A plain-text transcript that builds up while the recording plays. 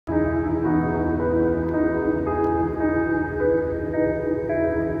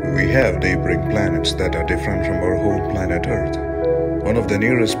have neighboring planets that are different from our home planet Earth. One of the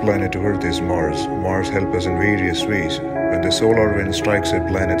nearest planet to Earth is Mars. Mars helps us in various ways. When the solar wind strikes a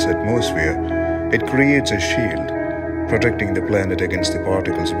planet's atmosphere, it creates a shield, protecting the planet against the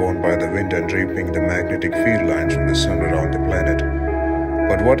particles borne by the wind and draping the magnetic field lines from the sun around the planet.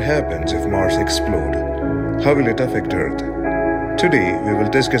 But what happens if Mars explodes? How will it affect Earth? Today, we will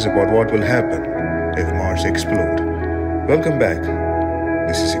discuss about what will happen if Mars explodes. Welcome back.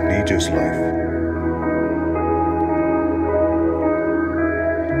 This is Ignatius Life.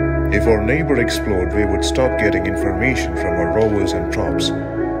 If our neighbor explodes, we would stop getting information from our rovers and probes,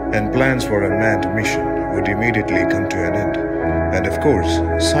 and plans for a manned mission would immediately come to an end. And of course,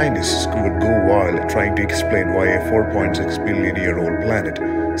 scientists would go wild trying to explain why a 4.6 billion-year-old planet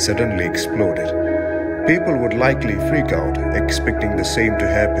suddenly exploded. People would likely freak out, expecting the same to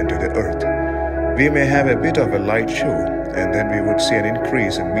happen to the Earth. We may have a bit of a light show, and then we would see an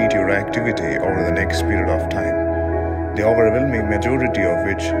increase in meteor activity over the next period of time, the overwhelming majority of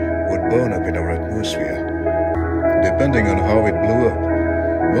which would burn up in our atmosphere. Depending on how it blew up,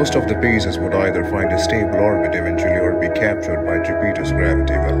 most of the pieces would either find a stable orbit eventually or be captured by Jupiter's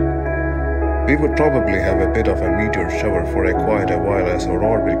gravity well. We would probably have a bit of a meteor shower for quite a while as our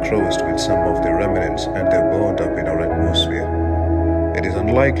orbit crossed with some of the remnants and they burned up in our atmosphere. It is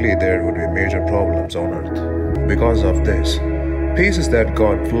unlikely there would be major problems on Earth. Because of this, pieces that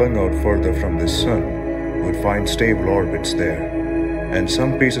got flung out further from the sun would find stable orbits there, and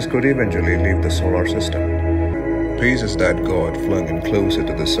some pieces could eventually leave the solar system. Pieces that got flung in closer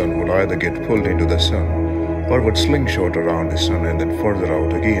to the sun would either get pulled into the sun or would slingshot around the sun and then further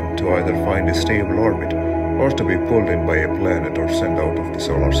out again to either find a stable orbit or to be pulled in by a planet or sent out of the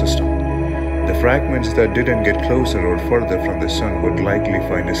solar system. The fragments that didn't get closer or further from the sun would likely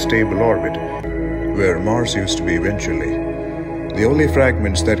find a stable orbit where Mars used to be eventually. The only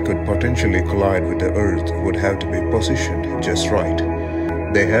fragments that could potentially collide with the Earth would have to be positioned just right.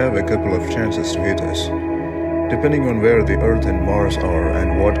 They have a couple of chances to hit us, depending on where the Earth and Mars are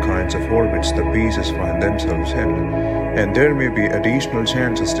and what kinds of orbits the pieces find themselves in. And there may be additional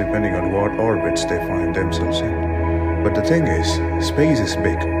chances depending on what orbits they find themselves in. But the thing is, space is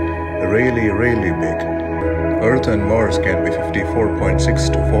big. Really big. Earth and Mars can be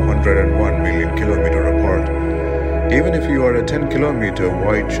 54.6 to 401 million kilometers apart. Even if you are a 10-kilometer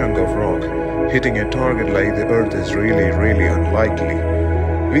wide chunk of rock, hitting a target like the Earth is really unlikely.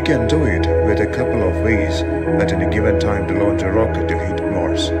 We can do it with a couple of ways at any given time to launch a rocket to hit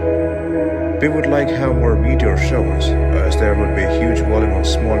Mars. We would like have more meteor showers, as there would be a huge volume of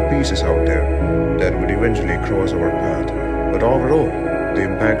small pieces out there that would eventually cross our path. But overall, the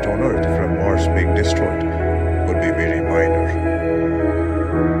impact on Earth from Mars being destroyed would be very minor.